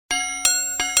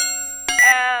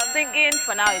singing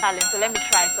for now is talent, so let me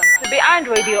try some. So behind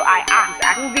radio, I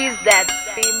act movies that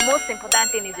the most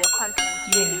important thing is your content.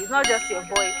 Really, it's not just your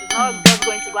voice. It's not just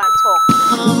going to go and talk.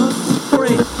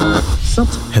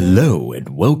 Hello and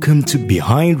welcome to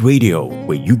Behind Radio,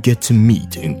 where you get to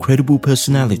meet incredible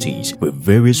personalities with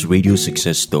various radio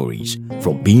success stories,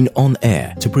 from being on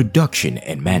air to production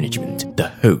and management, the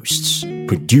hosts,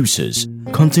 producers,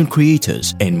 content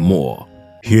creators, and more.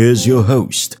 Here's your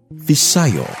host,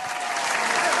 Fisayo.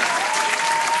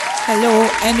 Hello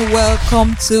and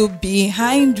welcome to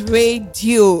Behind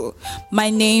Radio. My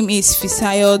name is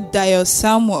Fisayo Dayo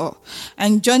Samuel,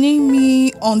 and joining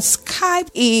me on Skype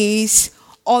is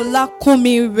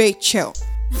Olakumi Rachel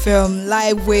from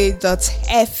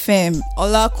liveway.fm.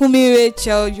 Olakumi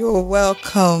Rachel, you're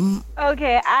welcome.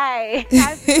 Okay, hi.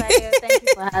 Hi, Fisayo. Thank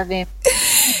you for having me.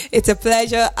 It's a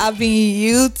pleasure having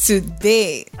you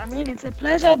today. I mean, it's a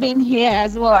pleasure being here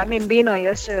as well. I mean, being on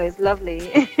your show is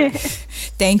lovely.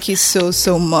 Thank you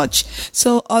so much.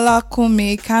 So,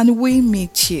 Olakumi, can we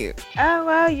meet you?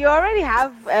 Well, you already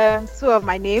have two of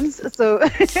my names, so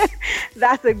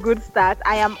that's a good start.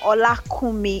 I am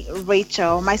Olakumi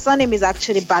Rachel. My surname is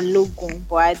actually Balogun,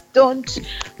 but I don't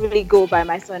really go by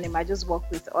my surname. I just work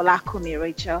with Olakumi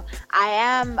Rachel. I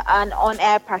am an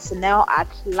on-air personnel at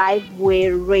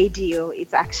Liveway Radio.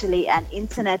 It's actually an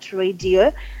internet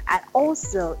radio, and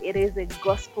also it is a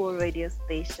gospel radio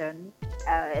station.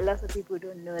 A lot of people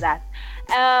don't know that.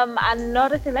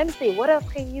 Another thing, let me see, what else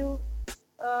can you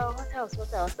what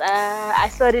else? I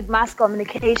studied mass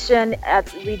communication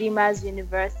at Redeemers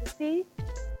University,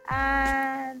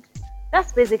 and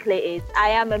that's basically it. I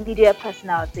am a media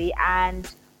personality,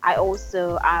 and I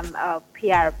also am a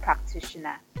PR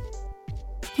practitioner.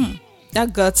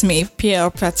 That got me, PR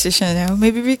practitioner.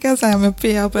 Maybe because I'm a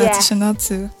PR practitioner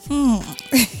too.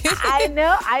 I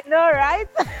know, right?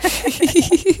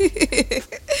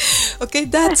 Okay,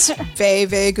 that's very,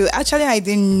 very good. Actually, I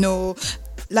didn't know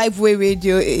Liveway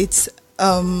Radio, it's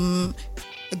a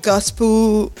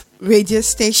gospel radio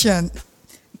station.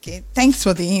 Okay, thanks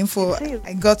for the info.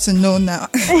 I got to know now.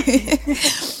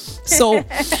 So,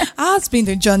 how's been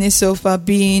the journey so far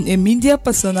being a media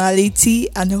personality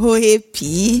and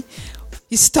OAP?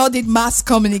 You studied mass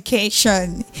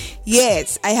communication.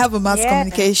 Yes, I have a mass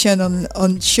communication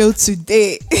on show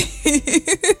today.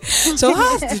 So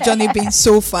how's the journey been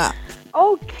so far?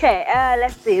 Okay,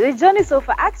 let's see. The journey so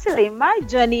far, actually, my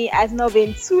journey has not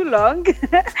been too long.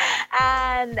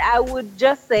 And I would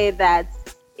just say that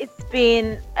it's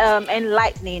been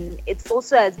enlightening. It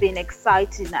also has been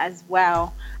exciting as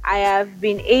well. I have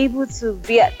been able to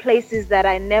be at places that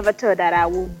I never thought that I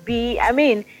would be. I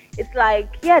mean, it's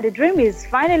like, the dream is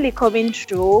finally coming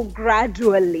true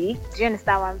gradually. Do you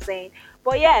understand what I'm saying?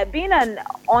 But being an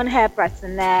on-air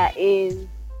personnel is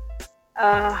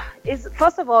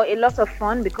first of all a lot of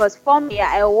fun, because for me,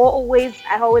 I always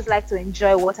like to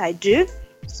enjoy what I do.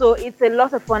 So it's a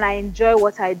lot of fun. I enjoy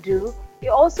what I do. It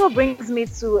also brings me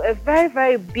to a very,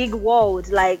 very big world.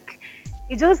 Like,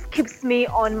 it just keeps me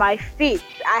on my feet.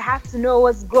 I have to know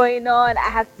what's going on. I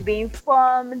have to be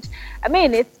informed. I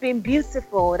mean, it's been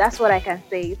beautiful. That's what I can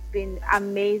say. It's been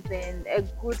amazing. A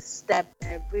good step.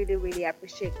 I really, really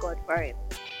appreciate God for it.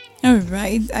 All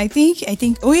right. I think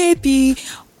OAP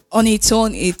on its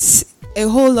own, it's a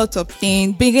whole lot of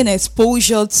things, bringing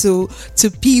exposure to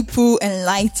people,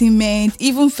 enlightenment,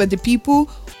 even for the people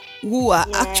who are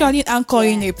actually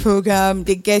anchoring a program.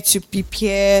 They get to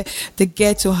prepare, they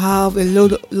get to have a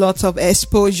lot of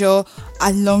exposure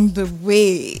along the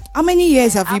way. How many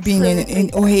years have you been in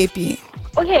OAP?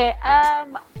 Okay,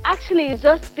 actually it's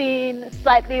just been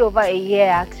slightly over a year,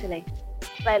 actually.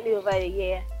 Slightly over a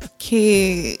year.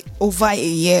 Okay, over a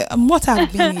year. And what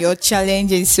have been your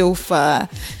challenges so far?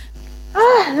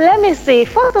 Let me see.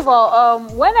 First of all,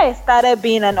 when I started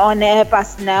being an on-air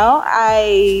personnel,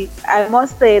 I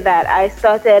must say that I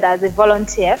started as a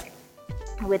volunteer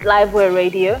with Liveway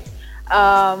Radio,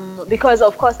 because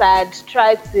of course I had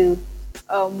tried to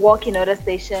work in other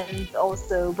stations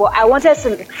also, but I wanted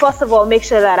to first of all make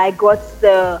sure that I got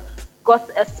a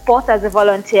spot as a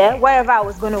volunteer wherever I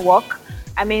was going to work.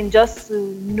 I mean, just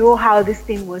to know how this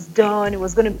thing was done. It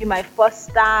was going to be my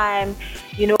first time,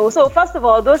 So first of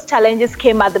all, those challenges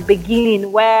came at the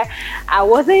beginning, where I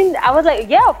was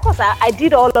like, of course, I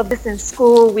did all of this in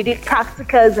school. We did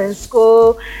practicals in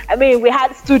school. I mean, we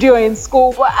had studio in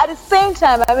school. But at the same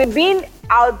time, I mean, being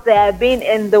out there, being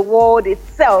in the world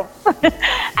itself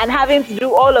and having to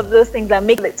do all of those things and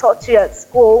make it taught you at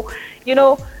school,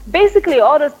 basically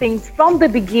all those things from the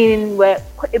beginning were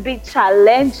a bit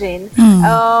challenging.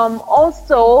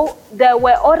 Also, there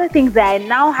were other things that I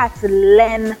now had to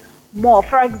learn more.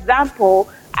 For example,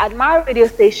 at my radio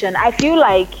station, I feel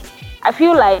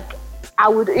like I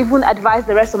would even advise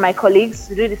the rest of my colleagues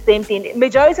to do the same thing.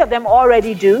 Majority of them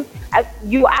already do.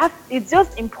 It's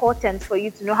just important for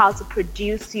you to know how to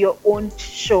produce your own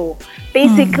show.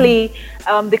 Basically,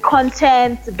 the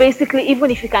content. Basically,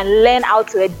 even if you can learn how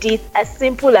to edit, as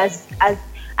simple as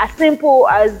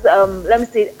let me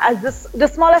say, as the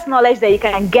smallest knowledge that you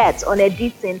can get on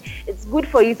editing, it's good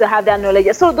for you to have that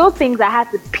knowledge. So those things, I had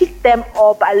to pick them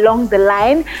up along the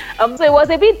line. So it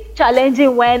was a bit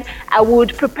challenging when I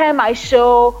would prepare my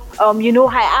show. I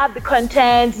have the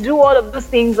content, do all of those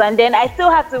things, and then I still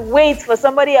have to wait for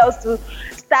somebody else to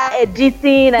start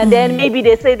editing, and then maybe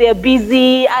they say they're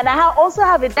busy, and I also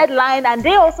have a deadline, and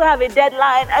they also have a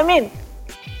deadline.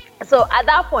 So at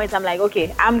that point, I'm like,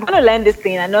 okay, I'm going to learn this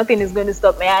thing and nothing is going to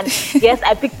stop me. And yes,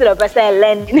 I picked it up, I started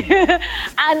learning.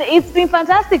 And it's been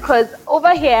fantastic because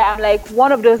over here, I'm like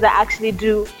one of those that actually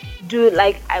do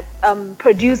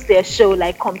produce their show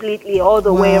like completely all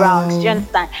the way around. Do you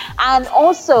understand? And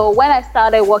also, when I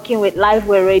started working with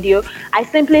Liveway Radio, I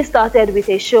simply started with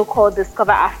a show called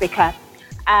Discover Africa.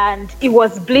 And it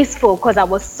was blissful because I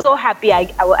was so happy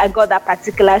I got that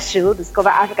particular show, Discover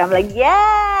Africa. I'm like,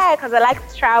 yeah, because I like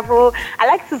to travel. I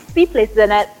like to see places,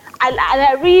 and I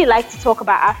really like to talk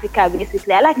about Africa,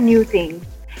 basically. I like new things.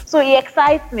 So it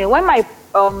excites me. When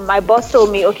my boss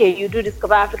told me, okay, you do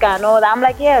Discover Africa and all that, I'm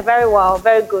like, yeah, very well,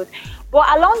 very good. But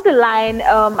along the line,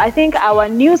 I think our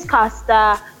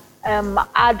newscaster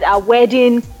had a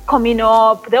wedding coming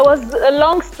up. There was a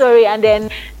long story, and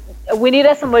then we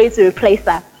needed somebody to replace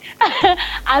her.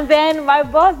 And then my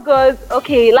boss goes,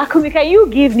 okay, Lakumi, can you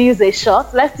give news a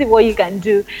shot? Let's see what you can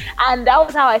do. And that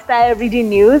was how I started reading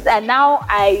news. And now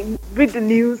I read the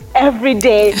news every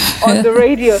day on the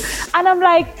radio. And I'm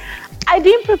like, I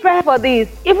didn't prepare for this.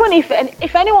 Even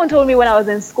if anyone told me when I was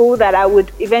in school that I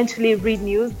would eventually read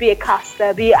news, be a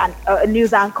caster, be a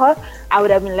news anchor, I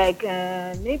would have been like,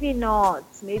 maybe not.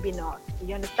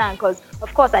 You understand? Because,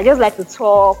 of course, I just like to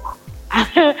talk.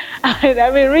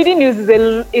 Reading news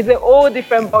is a whole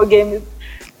different ballgame.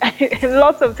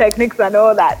 Lots of techniques and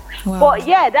all that. Wow. But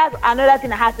yeah, that's another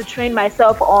thing I had to train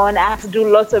myself on. I had to do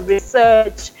lots of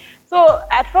research. So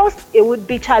at first it would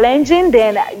be challenging.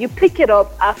 Then you pick it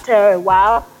up after a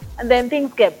while, and then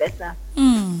things get better.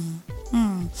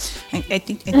 I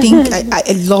think I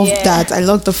love that. I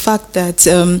love the fact that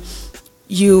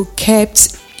you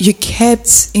kept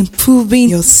improving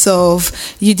yourself.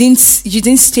 You didn't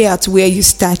stay at where you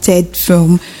started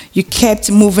from. You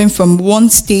kept moving from one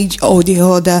stage or the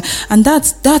other, and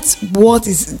that's what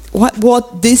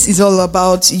this is all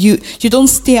about. You don't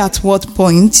stay at what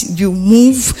point. You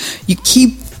move. You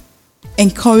keep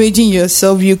encouraging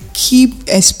yourself. You keep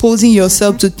exposing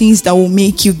yourself to things that will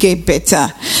make you get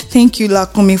better. Thank you,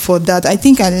 Lakumi, for that. I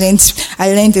think I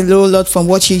learned a lot from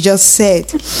what you just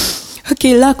said.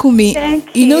 Okay, Lakumi,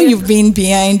 you know you've been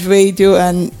behind radio,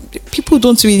 and people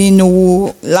don't really know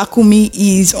who Lakumi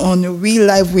is on Real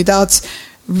Life without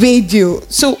radio.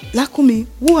 So, Lakumi,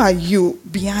 who are you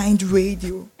behind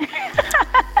radio?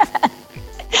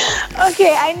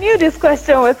 Okay, I knew this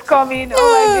question was coming.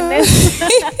 Oh my goodness.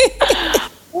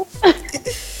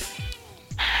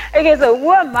 Okay, so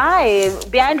who am I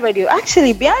behind radio?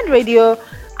 Actually, behind radio,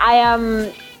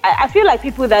 I feel like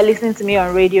people that listen to me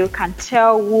on radio can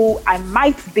tell who I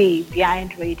might be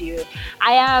behind radio.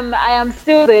 I am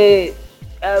still the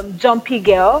jumpy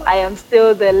girl. I am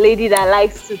still the lady that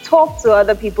likes to talk to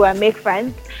other people and make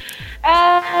friends.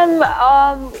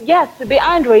 Yes,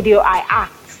 behind radio, I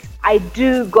act. I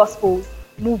do gospel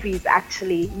movies,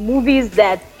 actually. Movies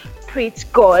that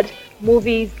preach God,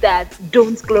 movies that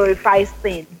don't glorify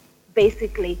sin,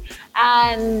 basically.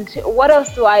 And what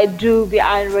else do I do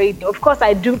behind radio? Of course,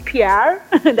 I do PR.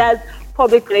 That's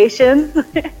public relations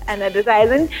and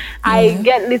advertising. I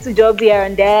get little jobs here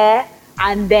and there.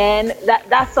 And then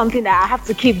that's something that I have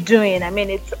to keep doing. I mean,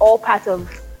 it's all part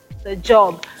of the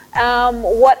job.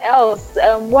 What else?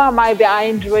 Why am I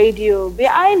behind radio?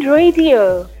 Behind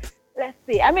radio. Let's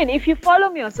see. I mean, if you follow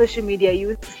me on social media, you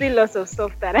will see lots of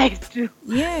stuff that I do.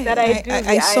 Yeah, that I do.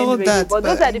 I saw radio. That. But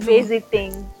those are the basic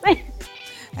things.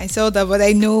 I saw that, but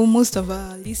I know most of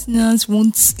our listeners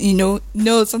won't, know.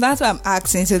 So that's why I'm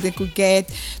asking, so they could get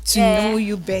to know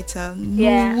you better,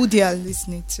 know who they are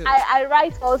listening to. I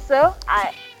write also.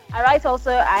 I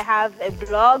have a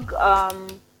blog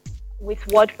with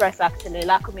WordPress, actually,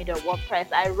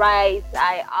 Lakumi.WordPress. I write,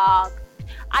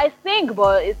 I sing,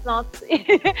 but it's not.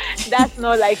 That's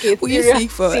not like a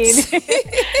serious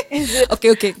thing.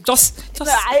 Okay. Just. No,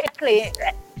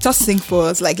 Just sing for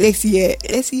us. Like, let's hear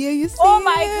you sing. Oh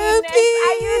my goodness,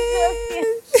 are you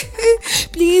joking?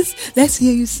 Please, let's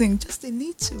hear you sing. Just a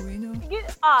little,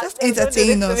 Just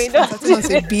entertain us. Entertain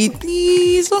us a bit.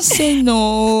 Please, don't say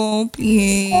no.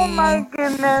 Please. Oh my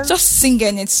goodness. Just sing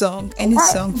any song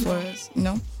for us,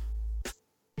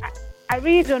 I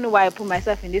really don't know why I put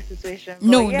myself in this situation.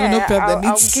 No problem.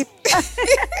 I'll keep...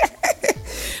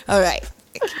 All right.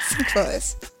 Sing for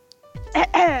us.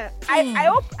 I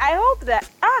hope that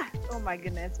oh my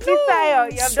goodness, Mr. Ayo,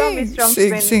 you have done me strong.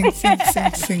 Sing.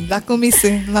 Lakumi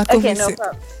sing. Okay, no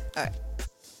problem. All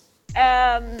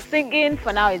right. Singing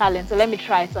for now is talent, so let me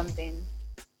try something.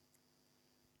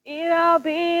 It all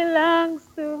belongs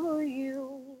to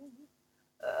you.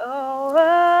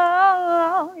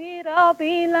 Oh, it all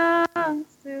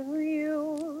belongs to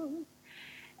you.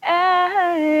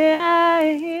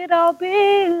 It all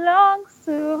belongs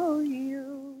to you.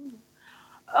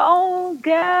 Oh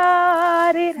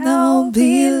God, it all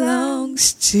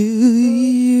belongs to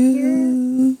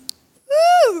you.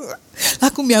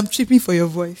 Lakumi, I'm tripping for your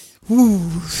voice. Ooh.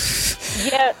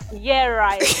 Yeah,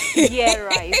 right.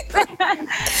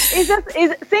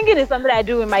 Singing is something I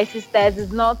do with my sisters.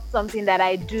 It's not something that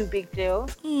I do big deal.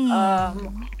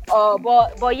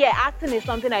 But yeah, acting is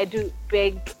something I do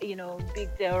big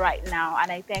deal right now,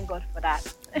 and I thank God for that.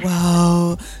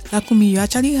 Wow, Lakumi, you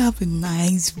actually have a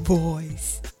nice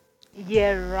voice.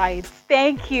 Yeah, right.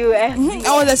 Thank you. I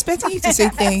was expecting you to say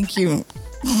thank you.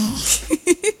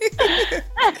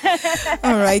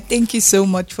 All right, thank you so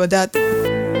much for that.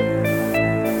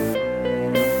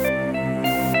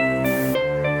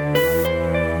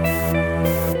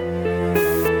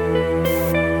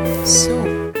 So,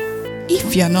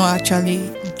 if you're not actually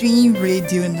doing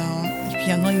radio now, if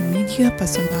you're not a media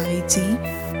personality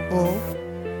or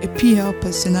a PR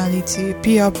personality, a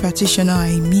PR practitioner,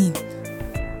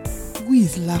 who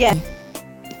is Lakumi? Yes.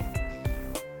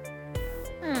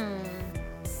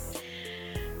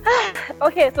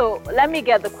 Okay, so let me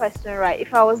get the question right.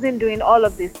 If I wasn't doing all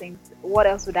of these things, what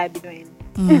else would I be doing?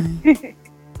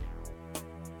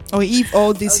 Or if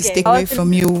all this is taken away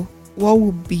from you, what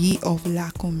would be of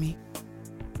Lakumi?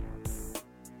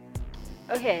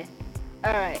 Okay,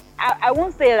 all right. I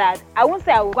won't say that. I won't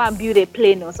say I will go and build a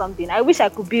plane or something. I wish I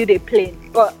could build a plane,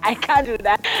 but I can't do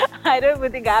that. I don't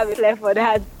even think I have a plan for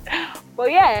that. But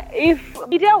yeah, if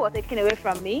media was taken away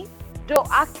from me, though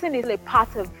acting is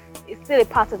still a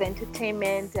part of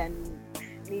entertainment and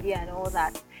media and all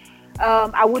that,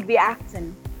 I would be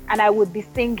acting and I would be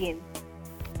singing.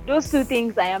 Those two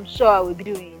things I am sure I would be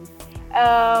doing.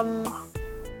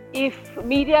 If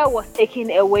media was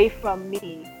taken away from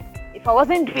me, if I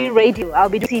wasn't doing radio, I'll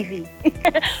be doing TV.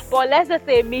 But let's just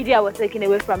say media was taken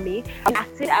away from me.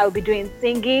 Acting, I'll be doing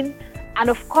singing. And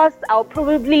of course, I'll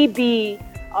probably be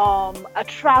a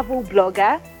travel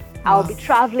blogger. I'll be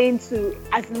traveling to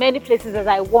as many places as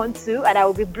I want to, and I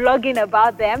will be blogging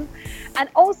about them. And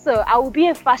also, I will be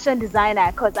a fashion designer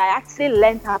because I actually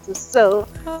learned how to sew.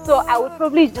 So I would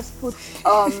probably just put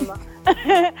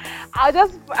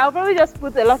I'll probably just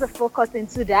put a lot of focus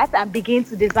into that and begin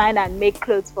to design and make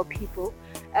clothes for people.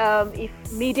 If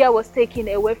media was taken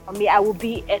away from me, I would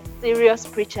be a serious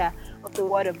preacher of the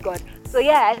word of God. So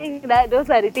yeah, I think that those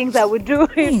are the things I would do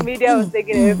if media was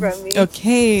taken away from me.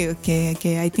 Okay. I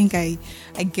think I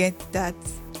get that.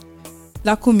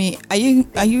 Lakumi,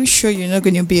 are you sure you're not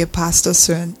going to be a pastor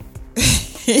soon?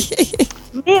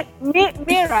 Me,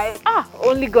 right?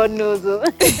 Only God knows.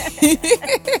 Okay.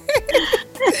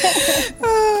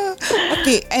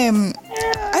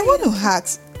 I want to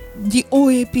ask the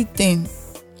OAP thing.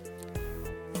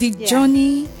 The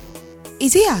journey.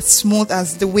 Is it as smooth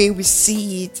as the way we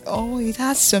see it, or it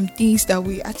has some things that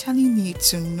we actually need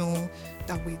to know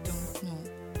that we don't know?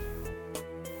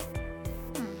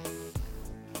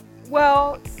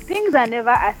 Well, things are never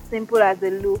as simple as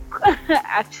they look,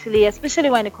 actually,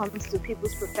 especially when it comes to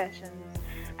people's professions.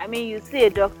 I mean, you see a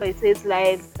doctor, he saves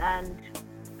lives, and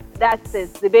that's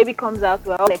it. The baby comes out,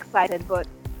 we're all excited, but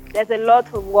there's a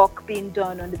lot of work being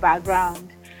done on the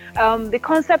background. The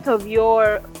concept of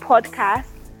your podcast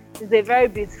is a very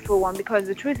beautiful one, because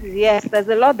the truth is, yes, there's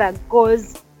a lot that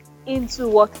goes into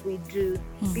what we do.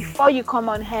 Before you come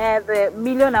on here, the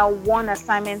 1,000,001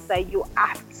 assignments that you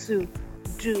have to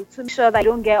do to make sure that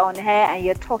you don't get on here and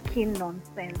you're talking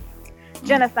nonsense. Do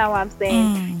you understand what I'm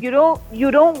saying? You don't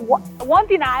one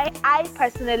thing I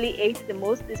personally hate the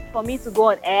most is for me to go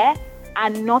on air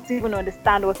and not even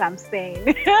understand what I'm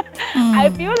saying. I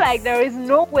feel like there's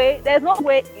no way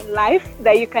in life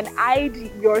that you can hide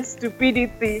your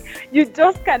stupidity. You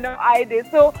just cannot hide it.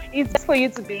 So it's just for you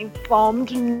to be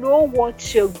informed, know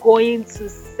what you're going to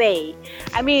say.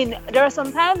 I mean, there are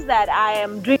some times that I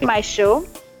am doing my show,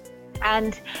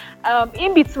 and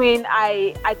in between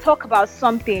I talk about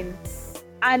something,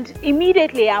 and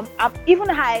immediately I'm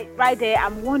right there,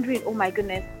 I'm wondering, oh my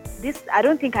goodness, this, I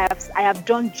don't think I have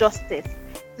done justice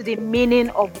to the meaning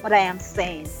of what I am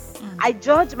saying. I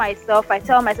judge myself. I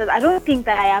tell myself, I don't think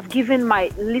that I have given my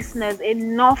listeners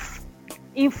enough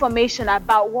information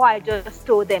about what I just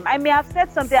told them. I may have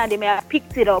said something and they may have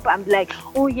picked it up and be like,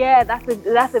 oh yeah,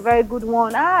 that's a very good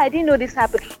one. I didn't know this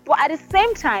happened. But at the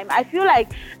same time, I feel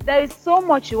like there is so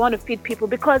much you want to feed people,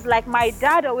 because like my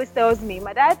dad tells me,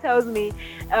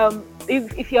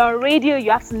 if you're on radio,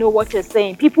 you have to know what you're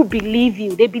saying. People believe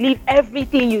you. They believe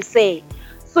everything you say.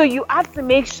 So you have to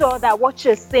make sure that what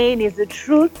you're saying is the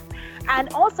truth.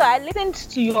 And also, I listened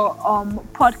to your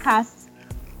podcast,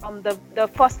 the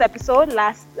first episode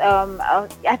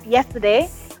yesterday.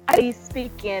 She's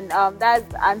speaking.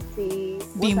 That's Auntie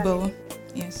Bimbo.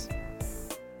 Yes.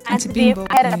 Auntie Bimbo.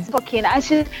 Talking, and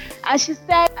she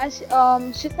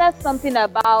said something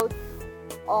about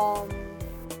oh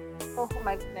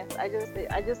my goodness,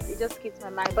 it just skips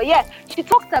my mind. But yeah, she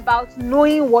talked about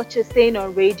knowing what you're saying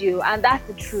on radio, and that's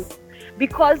the truth,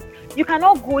 because you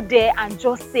cannot go there and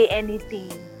just say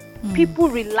anything. People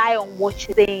rely on what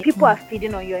you're saying. People are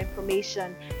feeding on your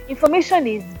information. Information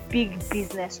is big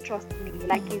business, trust me.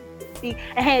 Like it's big.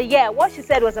 Yeah, what she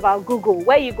said was about Google,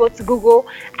 where you go to Google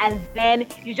and then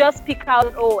you just pick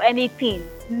out anything.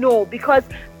 No, because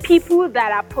people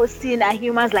that are posting are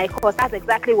humans like us. That's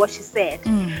exactly what she said.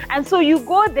 And so you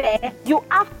go there, you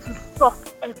have to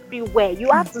search everywhere.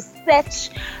 You have to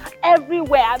search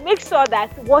everywhere and make sure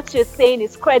that what you're saying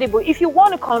is credible. If you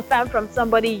want to confirm from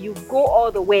somebody, you go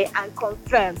all the way and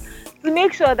confirm to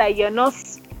make sure that you're not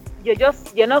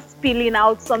spilling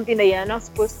out something that you're not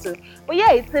supposed to. But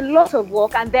yeah, it's a lot of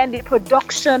work. And then the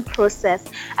production process.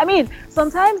 I mean,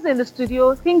 sometimes in the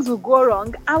studio things will go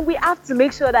wrong, and we have to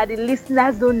make sure that the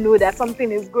listeners don't know that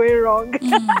something is going wrong.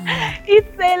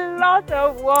 It's a lot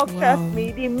of work. Trust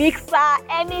me. The mixer,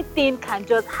 anything can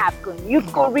just happen. You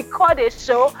could record a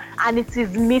show and it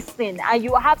is missing, and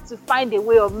you have to find a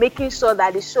way of making sure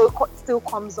that the show still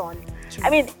comes on. True. I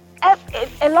mean,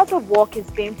 a lot of work is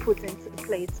being put into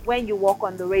place when you work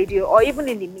on the radio or even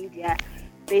in the media.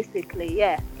 Basically,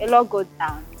 yeah, a lot goes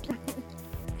down.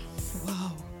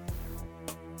 Wow.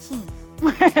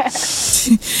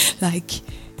 Like,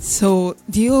 so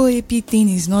the OAP thing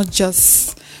is not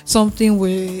just something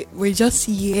we're just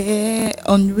here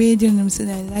on radio and I'm saying,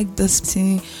 I like this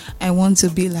thing, I want to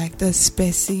be like this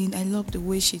person, I love the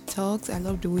way she talks, I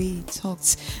love the way he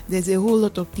talks. There's a whole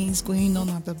lot of things going on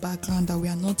at the background that we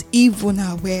are not even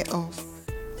aware of.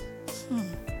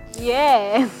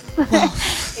 Yes.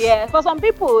 Yeah, for some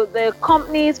people, the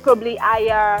companies probably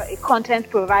hire a content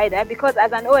provider, because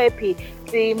as an OAP,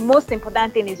 the most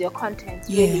important thing is your content.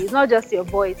 Really. Yeah. It's not just your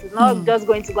voice. It's not just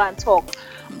going to go and talk,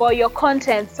 but your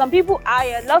content. Some people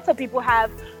hire, lots of people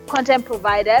have content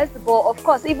providers, but of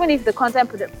course, even if the content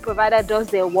provider does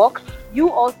their work,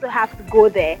 you also have to go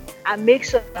there and make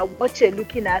sure that what you're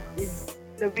looking at is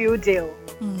the real deal.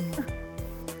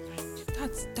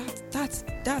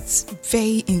 That's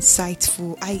very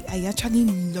insightful. I actually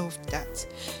love that.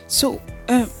 So,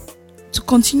 to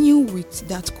continue with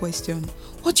that question,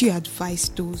 what do you advise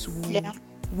those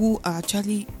who are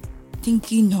actually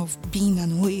thinking of being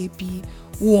an OAP,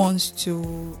 who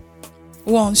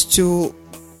wants to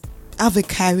have a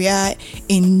career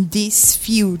in this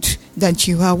field that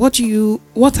you are? What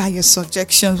are your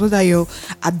suggestions? What are your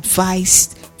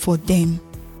advice for them?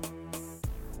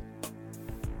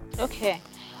 Okay.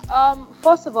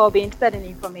 First of all, be interested in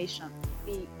information.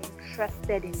 Be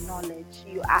interested in knowledge.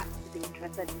 You have to be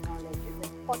interested in knowledge. It's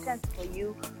important for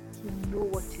you to know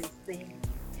what you're saying.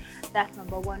 That's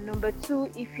number one. Number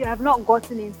two, if you have not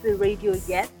gotten into radio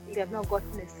yet, if you have not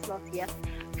gotten a slot yet,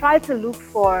 try to look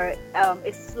for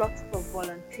a slot for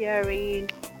volunteering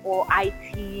or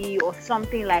IT or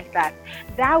something like that.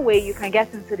 That way you can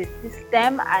get into the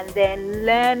system and then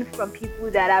learn from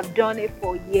people that have done it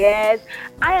for years.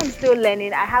 I am still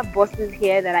learning. I have bosses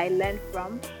here that I learn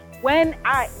from. When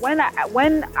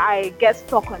I get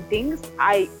stuck on things,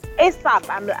 ASAP,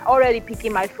 I'm already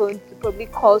picking my phone to probably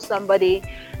call somebody,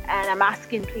 and I'm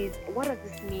asking, please, what does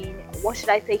this mean? What should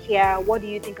I say here? What do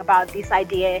you think about this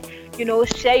idea?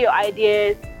 Share your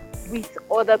ideas with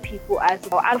other people as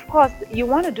well. And of course, you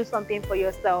want to do something for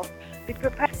yourself. be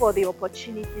prepared for the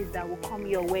opportunities that will come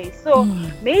your way. So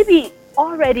maybe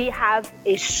already have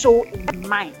a show in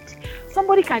mind.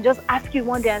 Somebody can just ask you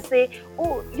one day and say,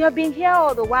 oh, you've been here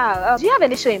all the while. Do you have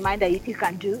any show in mind that you think you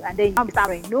can do? And then you start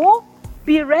saying, no.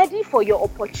 Be ready for your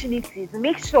opportunities.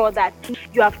 Make sure that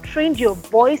you have trained your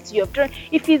voice. You have trained.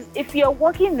 If you're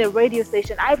working in the radio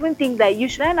station, I even think that you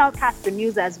should learn how to cast the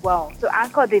news as well, to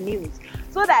anchor the news,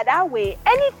 so that way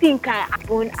anything can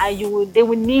happen and they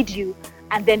will need you,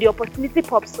 and then the opportunity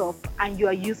pops up and you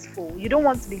are useful. You don't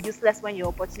want to be useless when your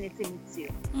opportunity meets you.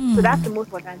 So that's the most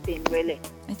important thing, really.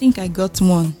 I think I got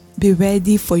one. Be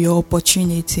ready for your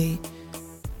opportunity.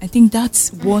 I think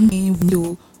that's one thing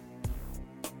you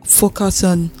focus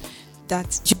on,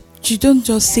 that you don't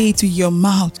just say it with your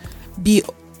mouth. Be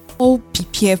all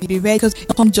prepared, be ready, because it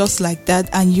comes just like that,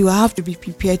 and you have to be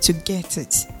prepared to get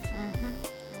it.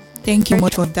 Thank you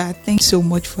much for that. Thanks so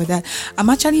much for that. I'm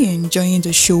actually enjoying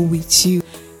the show with you.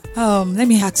 Let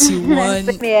me ask you one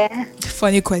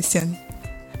funny question.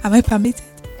 Am I permitted?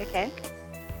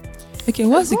 Okay,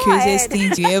 what's the craziest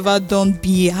thing you ever done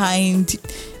behind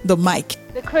the mic?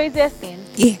 The craziest thing?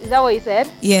 Yeah. Is that what you said?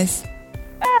 Yes.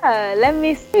 Let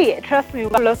me see. Trust me,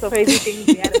 we've got lots of crazy things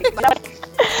behind the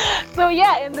mic. So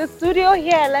yeah, in the studio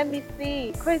here, let me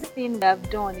see. Crazy thing that I've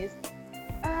done is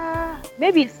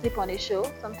maybe sleep on a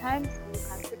show. Sometimes you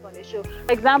can sleep on a show.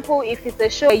 For example, if it's a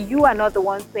show where you are not the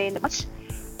one saying much,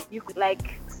 you could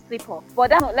like sleep off. But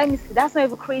let me see, that's not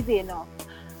even crazy enough.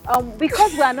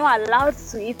 Because we are not allowed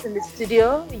to eat in the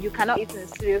studio, you cannot eat in the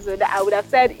studio. So that I would have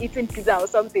said eating pizza or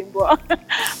something, but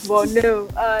no.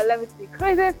 Let me see.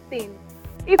 Craziest thing.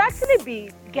 It actually be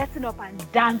getting up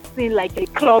and dancing like a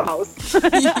clubhouse.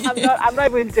 I'm not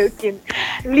even joking.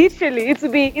 Literally, it will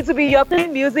be you're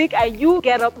playing music and you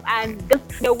get up and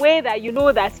dance in a way that you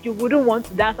know that you wouldn't want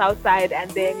to dance outside, and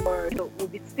then we'll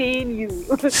be seeing you.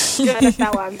 You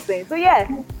understand what I'm saying? So yeah.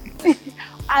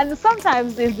 And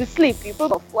sometimes it's the sleep. You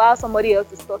put off while somebody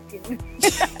else is talking.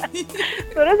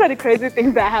 So those are the crazy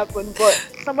things that happen. But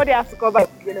somebody has to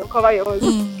cover your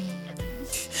holes.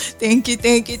 Thank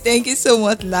you so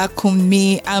much,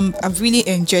 Lakumi. I've really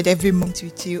enjoyed every moment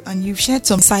with you, and you've shared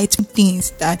some insightful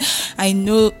things that I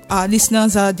know our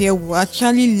listeners out there will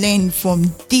actually learn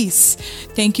from this.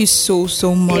 Thank you so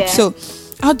much. Yeah. So,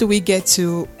 how do we get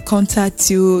to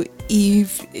contact you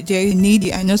if they're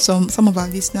needy? I know some of our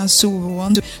listeners who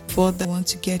want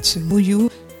to get to know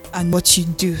you and what you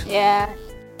do. Yeah.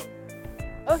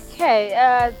 Okay,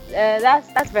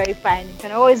 that's very fine. You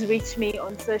can always reach me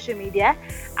on social media.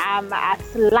 I'm at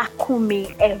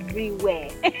Lakumi everywhere.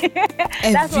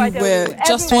 Everywhere,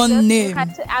 just one name.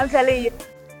 I'm telling you.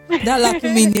 That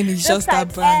Lakumi name is just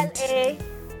that brand.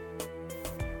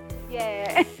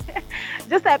 Yeah.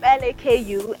 Just type Lakumi,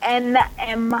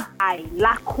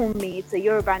 Lakumi. It's a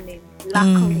Yoruba name,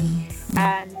 Lakumi.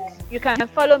 And you can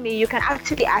follow me. You can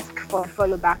actually ask for a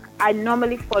follow back. I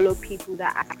normally follow people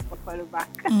that ask for follow back.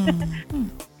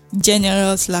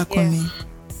 Generous Lakumi.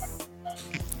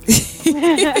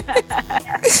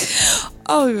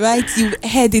 All right, you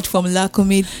heard it from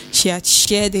Lakumi. She had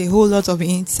shared a whole lot of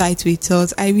insight with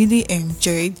us. I really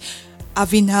enjoyed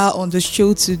having her on the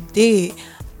show today.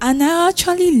 And I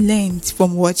actually learned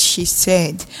from what she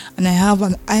said, and I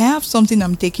have something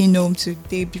I'm taking home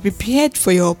today. Be prepared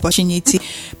for your opportunity.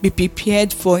 Be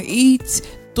prepared for it.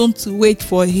 Don't wait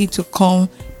for it to come.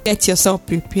 Get yourself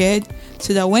prepared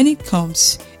so that when it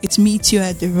comes, it meets you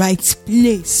at the right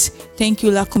place. Thank you,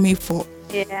 Lakumi, for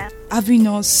having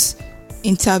us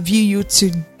interview you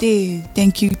today.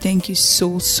 Thank you so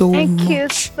much. Thank you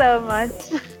so much.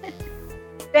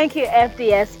 Thank you,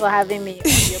 FDS, for having me on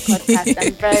your podcast.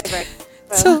 I'm very, very grateful.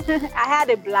 So, I had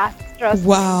a blast, trust me.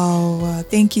 Wow,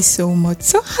 thank you so much.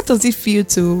 So how does it feel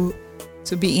to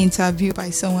be interviewed by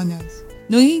someone else,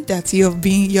 knowing that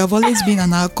you've always been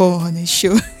an alcohol on a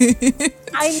show?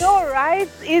 I know, right?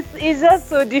 It's just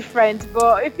so different,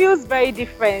 but it feels very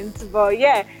different. But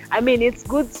yeah, I mean, it's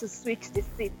good to switch the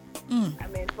seat. I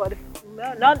mean, for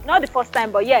not the first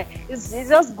time, but yeah, it's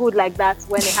just good like that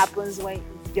when it happens, when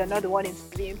you're not the one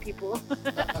interviewing people.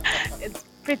 It's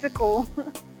pretty cool.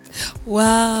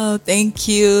 Wow, thank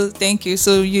you.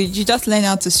 So you just learn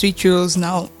how to switch roles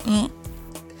now.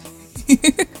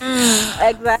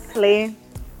 Exactly.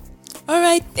 All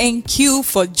right, thank you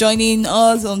for joining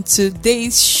us on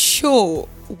today's show.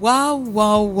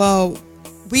 Wow.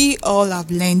 We all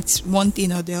have learned one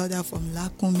thing or the other from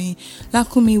Lakumi.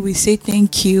 Lakumi, we say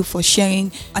thank you for sharing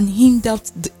an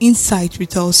in-depth insight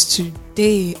with us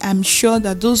today. I'm sure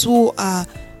that those who are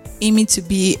aiming to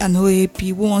be an OAP,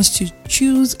 who wants to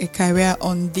choose a career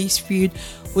on this field,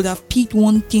 would have picked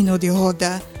one thing or the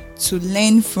other to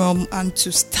learn from and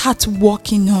to start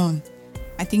working on.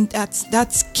 I think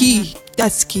that's key.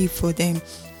 That's key for them.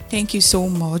 Thank you so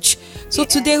much. So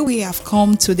today we have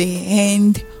come to the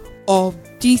end of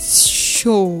this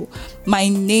show. My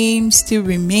name still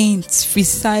remains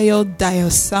Fisayo Dio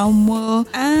Samuel,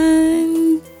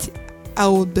 and I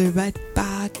will be right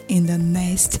back in the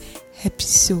next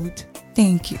episode.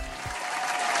 Thank you.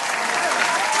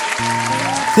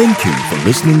 Thank you for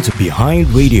listening to Behind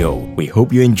Radio. We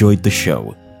hope you enjoyed the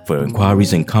show. For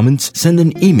inquiries and comments, send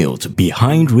an email to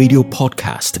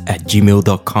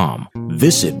behindradiopodcast@gmail.com.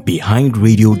 Visit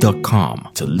behindradio.com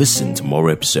to listen to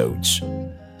more episodes.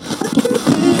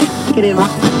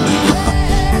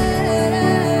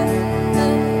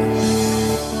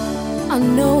 I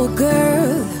know a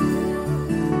girl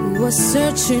who was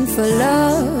searching for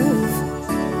love,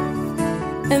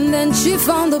 and then she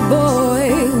found a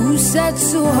boy who said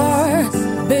to her,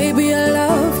 "Baby, I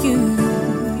love you."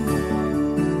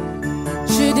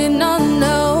 She did not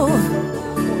know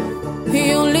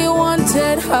he only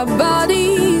wanted her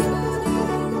body,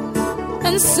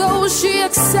 and so she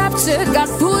accepted, got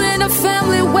put in a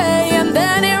family way, and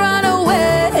then he ran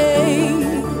away.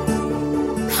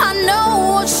 I know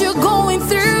what you're going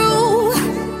through.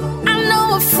 I know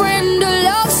a friend who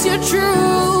loves you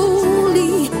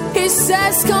truly. He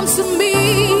says, "Come to me,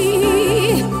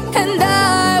 and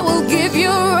I will give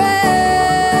you rest."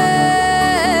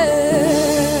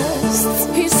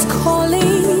 He's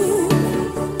calling.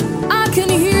 I can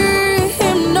hear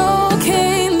him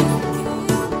knocking.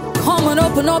 Come and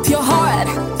open up your heart.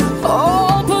 Oh.